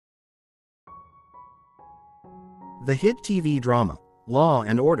The hit TV drama, Law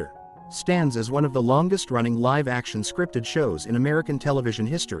and Order, stands as one of the longest-running live-action scripted shows in American television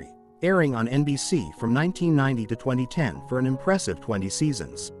history, airing on NBC from 1990 to 2010 for an impressive 20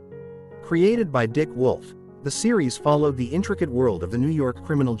 seasons. Created by Dick Wolf, the series followed the intricate world of the New York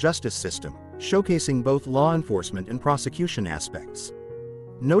criminal justice system, showcasing both law enforcement and prosecution aspects.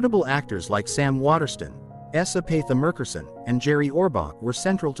 Notable actors like Sam Waterston, Epatha Merkerson, and Jerry Orbach were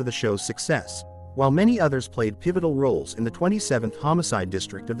central to the show's success, while many others played pivotal roles in the 27th Homicide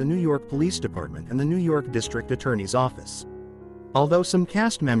District of the New York Police Department and the New York District Attorney's Office. Although some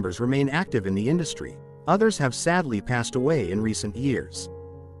cast members remain active in the industry, others have sadly passed away in recent years.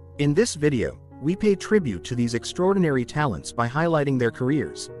 In this video, we pay tribute to these extraordinary talents by highlighting their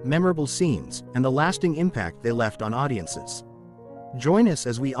careers, memorable scenes, and the lasting impact they left on audiences. Join us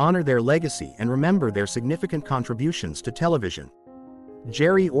as we honor their legacy and remember their significant contributions to television.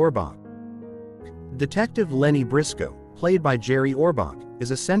 Jerry Orbach. Detective Lenny Briscoe, played by Jerry Orbach,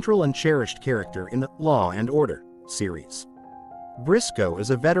 is a central and cherished character in the Law and Order series. Briscoe is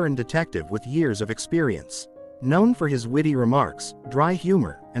a veteran detective with years of experience, known for his witty remarks, dry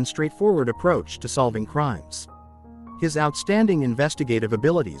humor, and straightforward approach to solving crimes. His outstanding investigative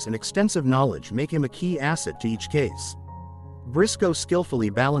abilities and extensive knowledge make him a key asset to each case. Briscoe skillfully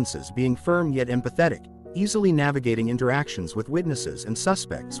balances being firm yet empathetic, easily navigating interactions with witnesses and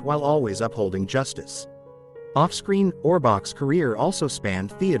suspects while always upholding justice. Off-screen, Orbach's career also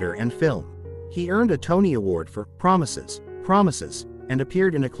spanned theater and film. He earned a Tony Award for Promises, and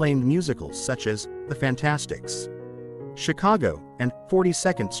appeared in acclaimed musicals such as The Fantastics, Chicago, and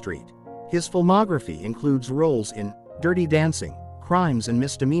 42nd Street. His filmography includes roles in Dirty Dancing, Crimes and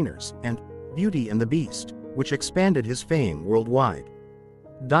Misdemeanors, and Beauty and the Beast, which expanded his fame worldwide.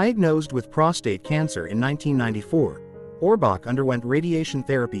 Diagnosed with prostate cancer in 1994, Orbach underwent radiation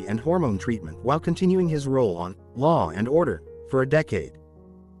therapy and hormone treatment while continuing his role on Law and Order for a decade.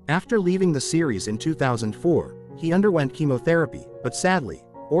 After leaving the series in 2004, he underwent chemotherapy, but sadly,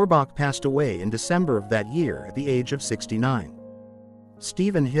 Orbach passed away in December of that year at the age of 69.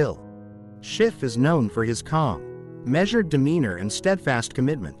 Stephen Hill. Schiff is known for his calm, measured demeanor and steadfast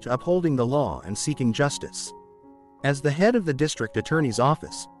commitment to upholding the law and seeking justice. As the head of the district attorney's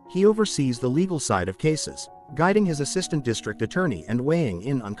office, he oversees the legal side of cases, guiding his assistant district attorney and weighing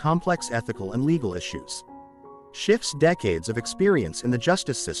in on complex ethical and legal issues. Schiff's decades of experience in the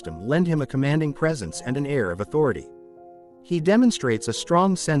justice system lend him a commanding presence and an air of authority. He demonstrates a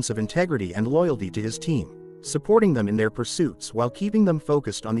strong sense of integrity and loyalty to his team, supporting them in their pursuits while keeping them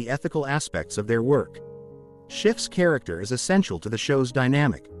focused on the ethical aspects of their work. Schiff's character is essential to the show's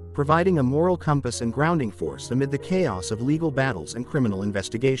dynamic, providing a moral compass and grounding force amid the chaos of legal battles and criminal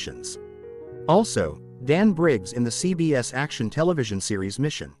investigations. Also, Dan Briggs in the CBS action television series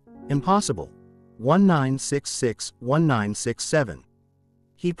Mission Impossible 1966-1967.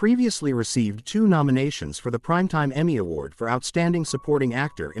 He previously received 2 nominations for the Primetime Emmy Award for Outstanding Supporting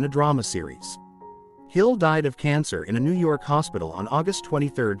Actor in a Drama Series. Hill died of cancer in a New York hospital on August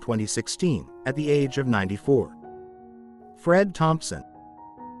 23, 2016, at the age of 94. Fred Thompson.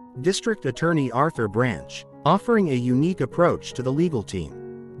 District Attorney Arthur Branch, offering a unique approach to the legal team.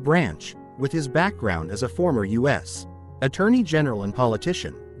 Branch, with his background as a former U.S. Attorney General and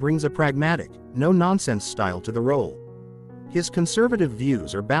politician, brings a pragmatic, no-nonsense style to the role. His conservative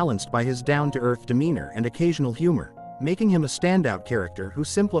views are balanced by his down-to-earth demeanor and occasional humor, making him a standout character who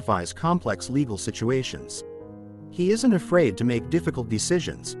simplifies complex legal situations. He isn't afraid to make difficult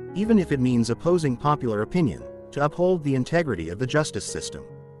decisions, even if it means opposing popular opinion, to uphold the integrity of the justice system.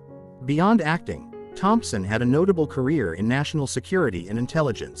 Beyond acting, Thompson had a notable career in national security and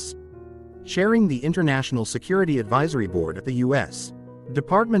intelligence. Chairing the International Security Advisory Board at the U.S.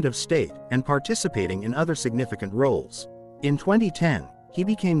 Department of State and participating in other significant roles. In 2010, he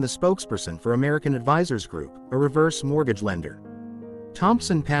became the spokesperson for American Advisors Group, a reverse mortgage lender.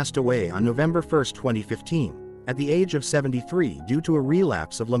 Thompson passed away on November 1, 2015, at the age of 73 due to a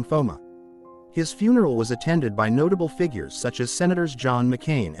relapse of lymphoma. His funeral was attended by notable figures such as Senators John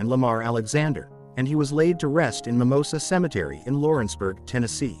McCain and Lamar Alexander, and he was laid to rest in Mimosa Cemetery in Lawrenceburg,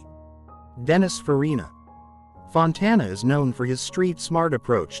 Tennessee. Dennis Farina. Fontana is known for his street-smart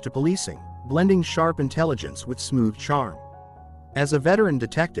approach to policing, blending sharp intelligence with smooth charm. As a veteran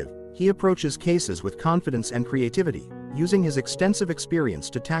detective, he approaches cases with confidence and creativity, using his extensive experience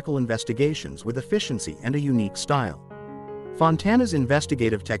to tackle investigations with efficiency and a unique style. Fontana's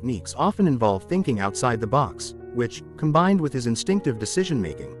investigative techniques often involve thinking outside the box, which, combined with his instinctive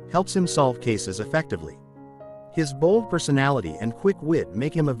decision-making, helps him solve cases effectively. His bold personality and quick wit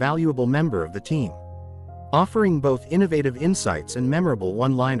make him a valuable member of the team, offering both innovative insights and memorable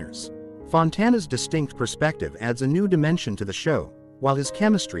one-liners. Fontana's distinct perspective adds a new dimension to the show, while his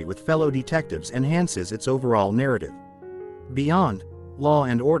chemistry with fellow detectives enhances its overall narrative. Beyond Law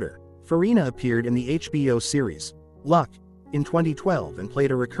and Order, Farina appeared in the HBO series Luck in 2012 and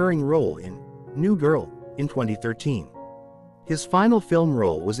played a recurring role in New Girl in 2013. His final film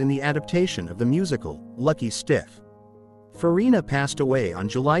role was in the adaptation of the musical Lucky Stiff. Farina passed away on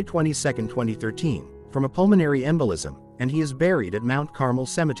July 22, 2013, from a pulmonary embolism, and he is buried at Mount Carmel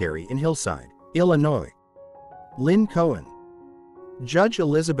Cemetery in Hillside, Illinois. Lynn Cohen. Judge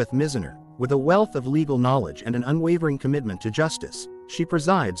Elizabeth Misener, with a wealth of legal knowledge and an unwavering commitment to justice, she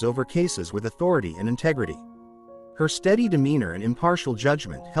presides over cases with authority and integrity. Her steady demeanor and impartial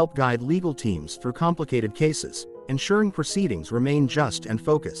judgment help guide legal teams through complicated cases, ensuring proceedings remain just and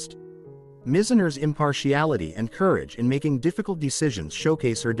focused. Misener's impartiality and courage in making difficult decisions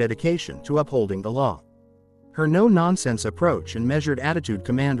showcase her dedication to upholding the law. Her no-nonsense approach and measured attitude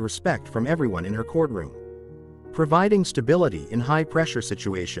command respect from everyone in her courtroom, providing stability in high-pressure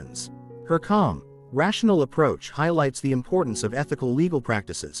situations. Her calm, rational approach highlights the importance of ethical legal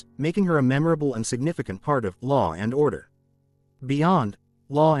practices, making her a memorable and significant part of Law and Order. Beyond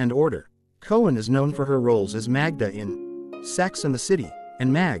Law and Order, Cohen is known for her roles as Magda in Sex and the City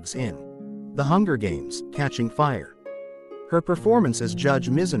and Mags in The Hunger Games: Catching Fire. Her performance as Judge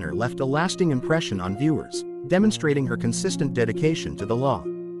Misener left a lasting impression on viewers, demonstrating her consistent dedication to the law.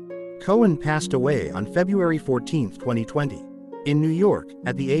 Cohen passed away on February 14, 2020, in New York,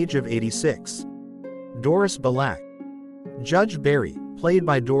 at the age of 86. Doris Balak. Judge Barry, played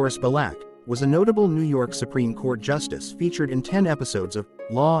by Doris Balak, was a notable New York Supreme Court justice featured in 10 episodes of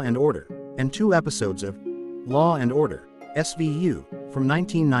Law and Order, and 2 episodes of Law and Order, SVU, from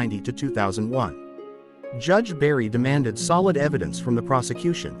 1990 to 2001. Judge Barry demanded solid evidence from the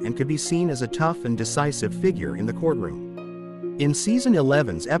prosecution and could be seen as a tough and decisive figure in the courtroom. In Season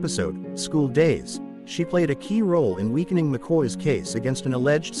 11's episode, School Days, she played a key role in weakening McCoy's case against an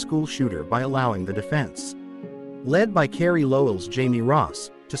alleged school shooter by allowing the defense, led by Carey Lowell's Jamie Ross,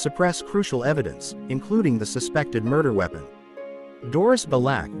 to suppress crucial evidence, including the suspected murder weapon. Doris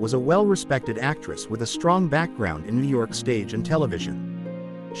Balak was a well-respected actress with a strong background in New York stage and television.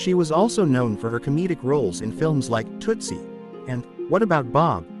 She was also known for her comedic roles in films like Tootsie and What About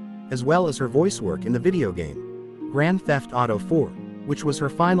Bob, as well as her voice work in the video game Grand Theft Auto 4, which was her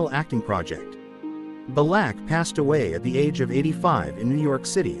final acting project. Balak passed away at the age of 85 in New York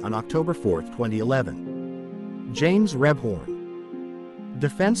City on October 4, 2011. James Rebhorn.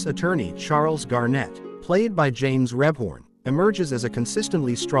 Defense attorney Charles Garnett, played by James Rebhorn, emerges as a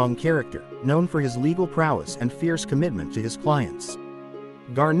consistently strong character, known for his legal prowess and fierce commitment to his clients.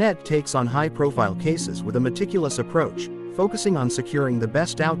 Garnett takes on high-profile cases with a meticulous approach, focusing on securing the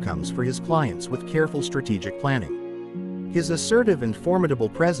best outcomes for his clients with careful strategic planning. His assertive and formidable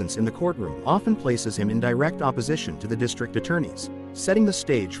presence in the courtroom often places him in direct opposition to the district attorneys, setting the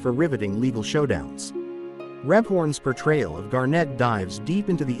stage for riveting legal showdowns. Rebhorn's portrayal of Garnett dives deep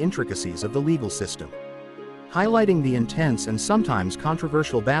into the intricacies of the legal system, highlighting the intense and sometimes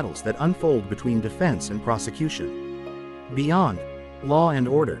controversial battles that unfold between defense and prosecution. Beyond Law and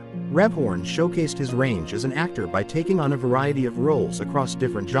Order, Rebhorn showcased his range as an actor by taking on a variety of roles across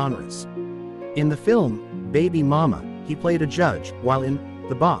different genres. In the film Baby Mama, he played a judge, while in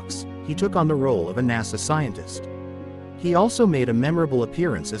The Box, he took on the role of a NASA scientist. He also made a memorable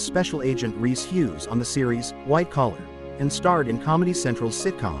appearance as Special Agent Reese Hughes on the series White Collar, and starred in Comedy Central's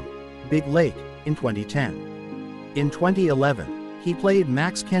sitcom Big Lake in 2010. In 2011, he played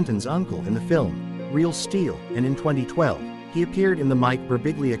Max Kenton's uncle in the film Real Steel, and in 2012, he appeared in the Mike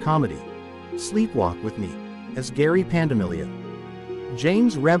Birbiglia comedy Sleepwalk with Me as Gary Pandemilia.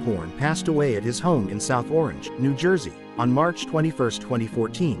 James Rebhorn passed away at his home in South Orange, New Jersey, on March 21,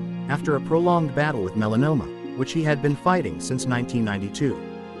 2014, after a prolonged battle with melanoma, which he had been fighting since 1992.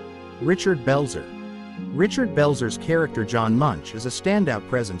 Richard Belzer. Richard Belzer's character John Munch is a standout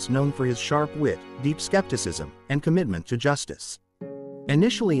presence known for his sharp wit, deep skepticism, and commitment to justice.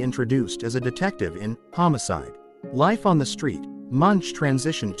 Initially introduced as a detective in Homicide, Life on the Street, Munch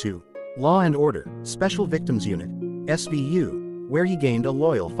transitioned to Law and Order, Special Victims Unit, SVU, where he gained a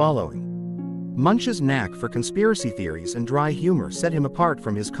loyal following. Munch's knack for conspiracy theories and dry humor set him apart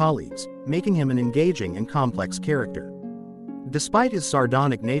from his colleagues, making him an engaging and complex character. Despite his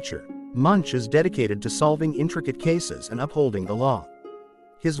sardonic nature, Munch is dedicated to solving intricate cases and upholding the law.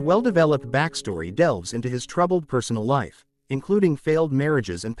 His well-developed backstory delves into his troubled personal life, including failed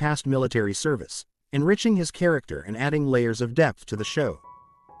marriages and past military service, enriching his character and adding layers of depth to the show.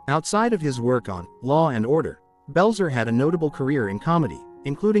 Outside of his work on Law and Order, Belzer had a notable career in comedy,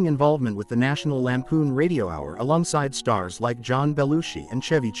 including involvement with the National Lampoon Radio Hour alongside stars like John Belushi and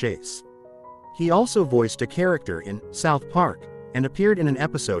Chevy Chase. He also voiced a character in South Park and appeared in an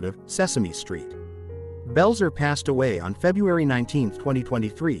episode of Sesame Street. Belzer passed away on February 19,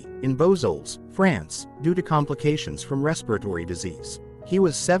 2023, in Beausols, France, due to complications from respiratory disease. He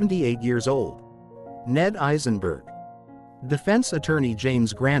was 78 years old. Ned Eisenberg. Defense attorney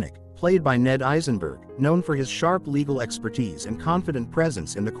James Granick, played by Ned Eisenberg, known for his sharp legal expertise and confident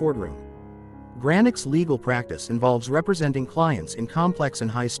presence in the courtroom. Granick's legal practice involves representing clients in complex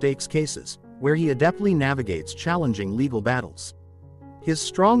and high-stakes cases, where he adeptly navigates challenging legal battles. His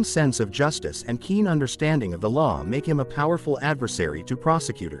strong sense of justice and keen understanding of the law make him a powerful adversary to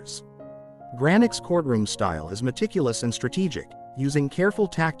prosecutors. Granick's courtroom style is meticulous and strategic, using careful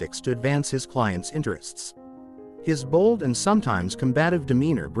tactics to advance his clients' interests. His bold and sometimes combative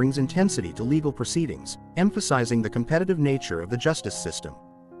demeanor brings intensity to legal proceedings, emphasizing the competitive nature of the justice system.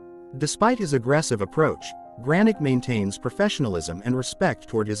 Despite his aggressive approach, Granick maintains professionalism and respect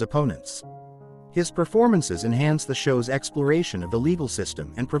toward his opponents. His performances enhance the show's exploration of the legal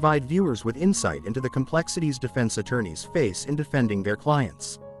system and provide viewers with insight into the complexities defense attorneys face in defending their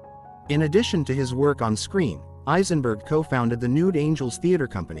clients. In addition to his work on screen, Eisenberg co-founded the Nude Angels Theater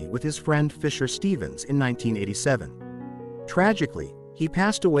Company with his friend Fisher Stevens in 1987. Tragically, he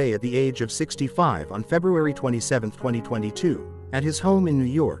passed away at the age of 65 on February 27, 2022, at his home in New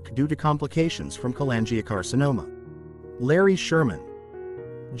York due to complications from cholangiocarcinoma. Larry Sherman.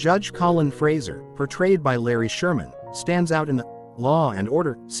 Judge Colin Fraser, portrayed by Larry Sherman, stands out in the Law and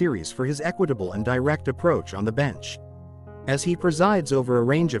Order series for his equitable and direct approach on the bench. As he presides over a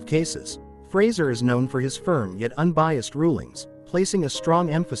range of cases, Fraser is known for his firm yet unbiased rulings, placing a strong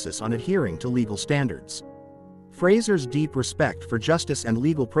emphasis on adhering to legal standards. Fraser's deep respect for justice and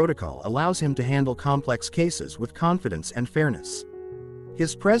legal protocol allows him to handle complex cases with confidence and fairness.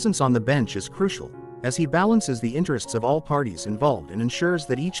 His presence on the bench is crucial, as he balances the interests of all parties involved and ensures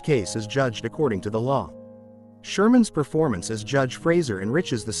that each case is judged according to the law. Sherman's performance as Judge Fraser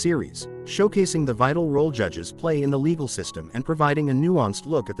enriches the series, showcasing the vital role judges play in the legal system and providing a nuanced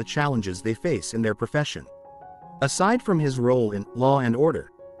look at the challenges they face in their profession. Aside from his role in Law and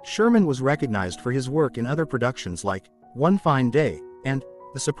Order, Sherman was recognized for his work in other productions like One Fine Day and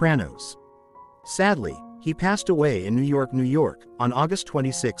The Sopranos. Sadly, he passed away in New York, New York, on August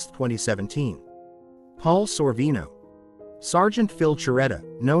 26, 2017. Paul Sorvino. Sergeant Phil Chiaretta,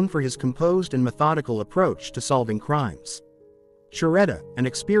 known for his composed and methodical approach to solving crimes. Chiaretta, an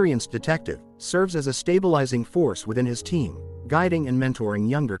experienced detective, serves as a stabilizing force within his team, guiding and mentoring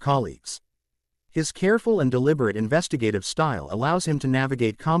younger colleagues. His careful and deliberate investigative style allows him to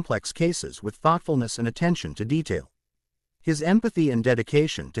navigate complex cases with thoughtfulness and attention to detail. His empathy and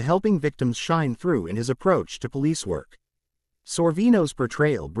dedication to helping victims shine through in his approach to police work. Sorvino's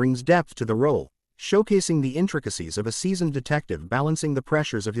portrayal brings depth to the role, showcasing the intricacies of a seasoned detective balancing the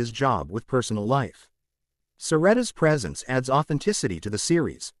pressures of his job with personal life. Chiaretta's presence adds authenticity to the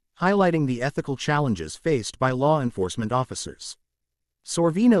series, highlighting the ethical challenges faced by law enforcement officers.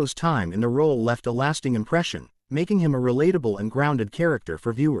 Sorvino's time in the role left a lasting impression, making him a relatable and grounded character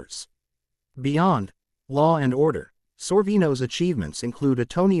for viewers. Beyond Law and Order, Sorvino's achievements include a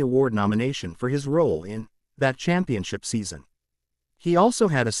Tony Award nomination for his role in That Championship Season. He also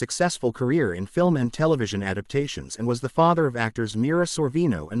had a successful career in film and television adaptations and was the father of actors Mira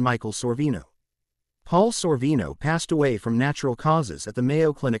Sorvino and Michael Sorvino. Paul Sorvino passed away from natural causes at the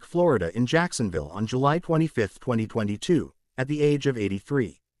Mayo Clinic, Florida in Jacksonville on July 25, 2022, at the age of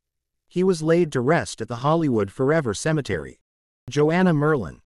 83. He was laid to rest at the Hollywood Forever Cemetery. Joanna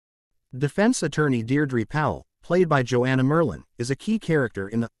Merlin. Defense attorney Deirdre Powell, played by Joanna Merlin, is a key character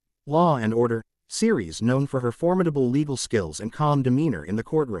in the Law and Order series, known for her formidable legal skills and calm demeanor in the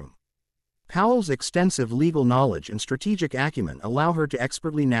courtroom. Powell's extensive legal knowledge and strategic acumen allow her to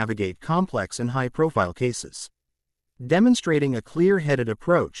expertly navigate complex and high-profile cases. Demonstrating a clear-headed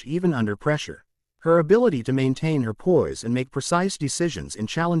approach even under pressure, her ability to maintain her poise and make precise decisions in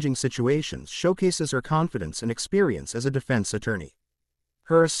challenging situations showcases her confidence and experience as a defense attorney.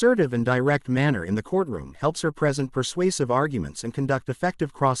 Her assertive and direct manner in the courtroom helps her present persuasive arguments and conduct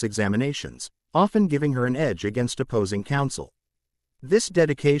effective cross-examinations, often giving her an edge against opposing counsel. This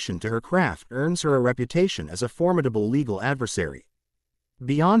dedication to her craft earns her a reputation as a formidable legal adversary.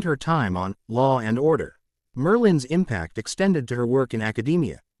 Beyond her time on Law and Order, Merlin's impact extended to her work in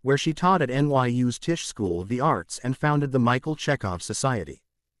academia, where she taught at NYU's Tisch School of the Arts and founded the Michael Chekhov Society.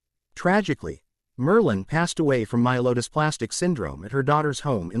 Tragically, Merlin passed away from myelodysplastic syndrome at her daughter's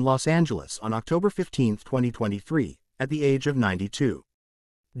home in Los Angeles on October 15, 2023, at the age of 92.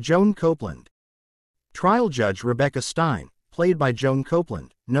 Joan Copeland. Trial judge Rebecca Stein, played by Joan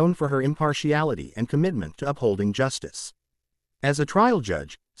Copeland, known for her impartiality and commitment to upholding justice. As a trial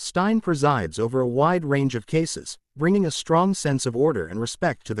judge, Stein presides over a wide range of cases, bringing a strong sense of order and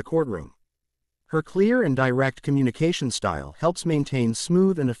respect to the courtroom. Her clear and direct communication style helps maintain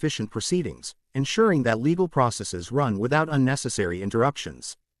smooth and efficient proceedings, ensuring that legal processes run without unnecessary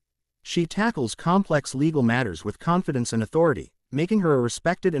interruptions. She tackles complex legal matters with confidence and authority, making her a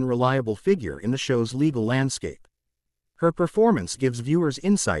respected and reliable figure in the show's legal landscape. Her performance gives viewers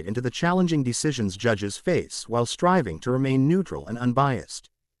insight into the challenging decisions judges face while striving to remain neutral and unbiased.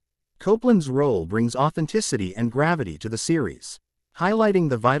 Copeland's role brings authenticity and gravity to the series, highlighting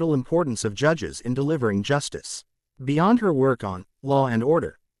the vital importance of judges in delivering justice. Beyond her work on Law and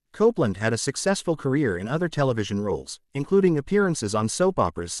Order, Copeland had a successful career in other television roles, including appearances on soap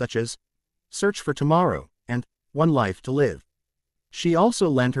operas such as Search for Tomorrow and One Life to Live. She also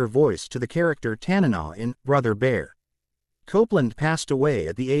lent her voice to the character Tanana in Brother Bear. Copeland passed away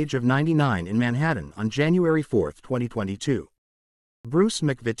at the age of 99 in Manhattan on January 4, 2022. Bruce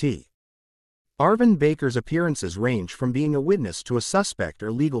McVitie. Arvin Baker's appearances range from being a witness to a suspect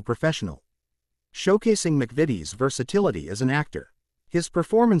or legal professional, showcasing McVitie's versatility as an actor. His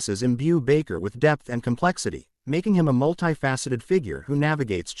performances imbue Baker with depth and complexity, making him a multifaceted figure who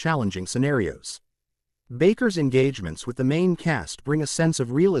navigates challenging scenarios. Baker's engagements with the main cast bring a sense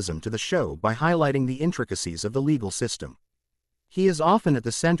of realism to the show by highlighting the intricacies of the legal system. He is often at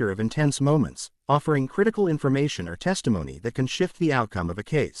the center of intense moments, offering critical information or testimony that can shift the outcome of a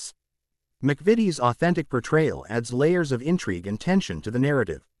case. McVitie's authentic portrayal adds layers of intrigue and tension to the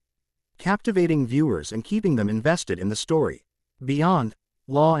narrative, captivating viewers and keeping them invested in the story. Beyond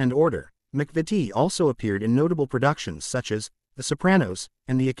Law and Order, McVitie also appeared in notable productions such as The Sopranos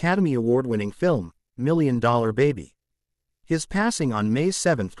and the Academy Award-winning film $1 Million Baby. His passing on May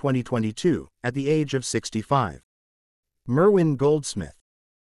 7, 2022, at the age of 65. Merwin Goldsmith.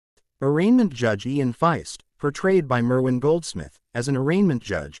 Arraignment Judge Ian Feist, portrayed by Merwin Goldsmith, as an arraignment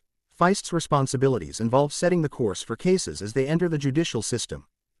judge, Feist's responsibilities involve setting the course for cases as they enter the judicial system,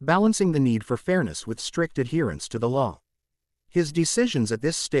 balancing the need for fairness with strict adherence to the law. His decisions at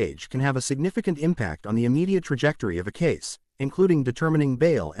this stage can have a significant impact on the immediate trajectory of a case, including determining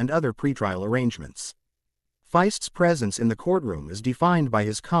bail and other pretrial arrangements. Feist's presence in the courtroom is defined by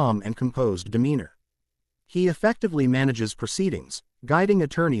his calm and composed demeanor. He effectively manages proceedings, guiding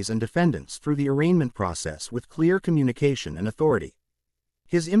attorneys and defendants through the arraignment process with clear communication and authority.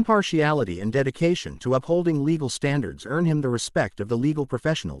 His impartiality and dedication to upholding legal standards earn him the respect of the legal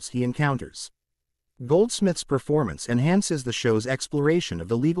professionals he encounters. Goldsmith's performance enhances the show's exploration of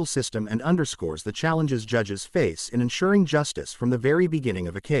the legal system and underscores the challenges judges face in ensuring justice from the very beginning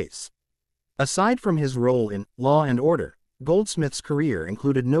of a case. Aside from his role in Law and Order, Goldsmith's career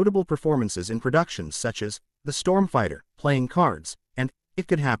included notable performances in productions such as The Stormfighter, Playing Cards, and It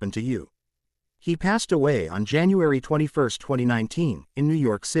Could Happen to You. He passed away on January 21, 2019, in New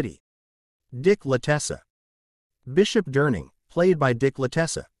York City. Dick Latessa. Bishop Durning, played by Dick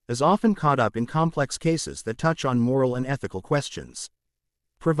Latessa, is often caught up in complex cases that touch on moral and ethical questions,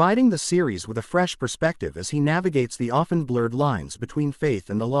 providing the series with a fresh perspective as he navigates the often blurred lines between faith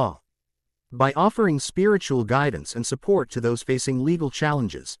and the law. By offering spiritual guidance and support to those facing legal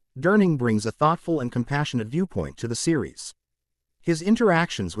challenges, Durning brings a thoughtful and compassionate viewpoint to the series. His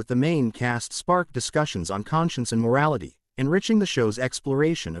interactions with the main cast spark discussions on conscience and morality, enriching the show's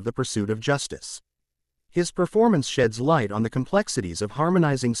exploration of the pursuit of justice. His performance sheds light on the complexities of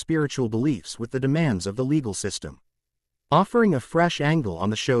harmonizing spiritual beliefs with the demands of the legal system, offering a fresh angle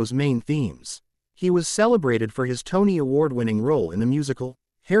on the show's main themes. He was celebrated for his Tony Award-winning role in the musical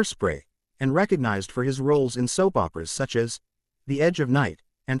Hairspray, and recognized for his roles in soap operas such as The Edge of Night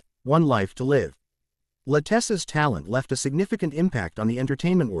and One Life to Live. Latessa's talent left a significant impact on the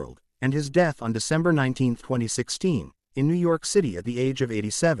entertainment world, and his death on December 19, 2016, in New York City at the age of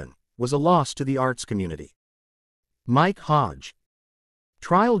 87, was a loss to the arts community. Mike Hodge.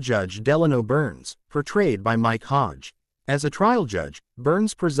 Trial Judge Delano Burns, portrayed by Mike Hodge. As a trial judge,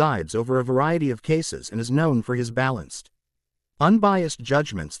 Burns presides over a variety of cases and is known for his balanced, unbiased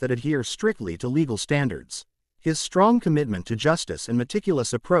judgments that adhere strictly to legal standards. His strong commitment to justice and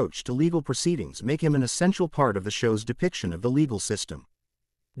meticulous approach to legal proceedings make him an essential part of the show's depiction of the legal system.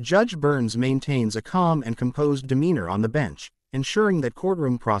 Judge Burns maintains a calm and composed demeanor on the bench, ensuring that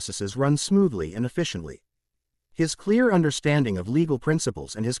courtroom processes run smoothly and efficiently. His clear understanding of legal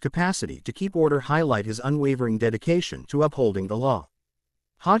principles and his capacity to keep order highlight his unwavering dedication to upholding the law.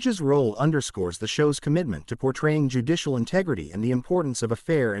 Hodge's role underscores the show's commitment to portraying judicial integrity and the importance of a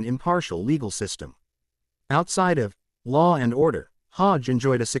fair and impartial legal system. Outside of Law and Order, Hodge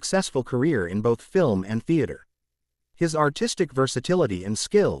enjoyed a successful career in both film and theater. His artistic versatility and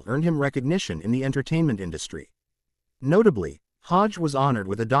skill earned him recognition in the entertainment industry. Notably, Hodge was honored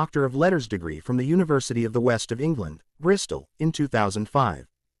with a Doctor of Letters degree from the University of the West of England, Bristol, in 2005.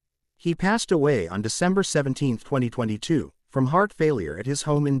 He passed away on December 17, 2022, from heart failure at his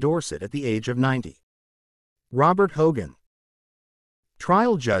home in Dorset at the age of 90. Robert Hogan.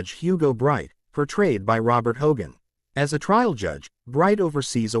 Trial Judge Hugo Bright, portrayed by Robert Hogan. As a trial judge, Bright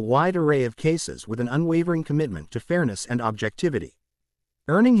oversees a wide array of cases with an unwavering commitment to fairness and objectivity,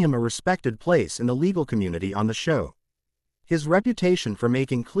 earning him a respected place in the legal community on the show. His reputation for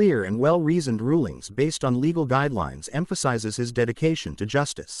making clear and well-reasoned rulings based on legal guidelines emphasizes his dedication to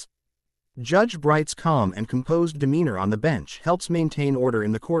justice. Judge Bright's calm and composed demeanor on the bench helps maintain order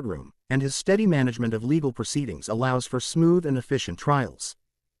in the courtroom, and his steady management of legal proceedings allows for smooth and efficient trials.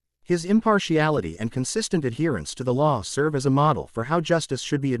 His impartiality and consistent adherence to the law serve as a model for how justice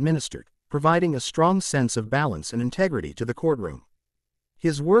should be administered, providing a strong sense of balance and integrity to the courtroom.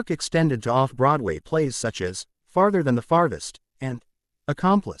 His work extended to off-Broadway plays such as Farther Than the Farthest and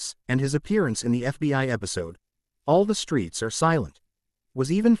Accomplice, and his appearance in the FBI episode All the Streets Are Silent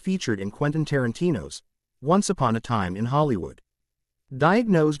was even featured in Quentin Tarantino's Once Upon a Time in Hollywood.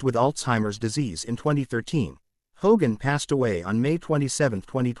 Diagnosed with Alzheimer's disease in 2013, Hogan passed away on May 27,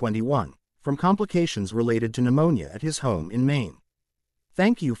 2021, from complications related to pneumonia at his home in Maine.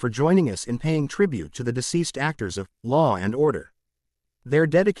 Thank you for joining us in paying tribute to the deceased actors of Law and Order. Their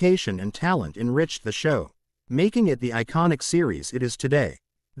dedication and talent enriched the show, making it the iconic series it is today.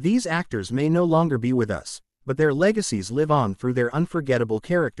 These actors may no longer be with us, but their legacies live on through their unforgettable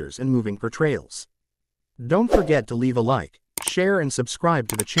characters and moving portrayals. Don't forget to leave a like, share and subscribe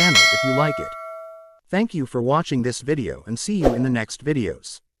to the channel if you like it. Thank you for watching this video and see you in the next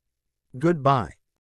videos. Goodbye.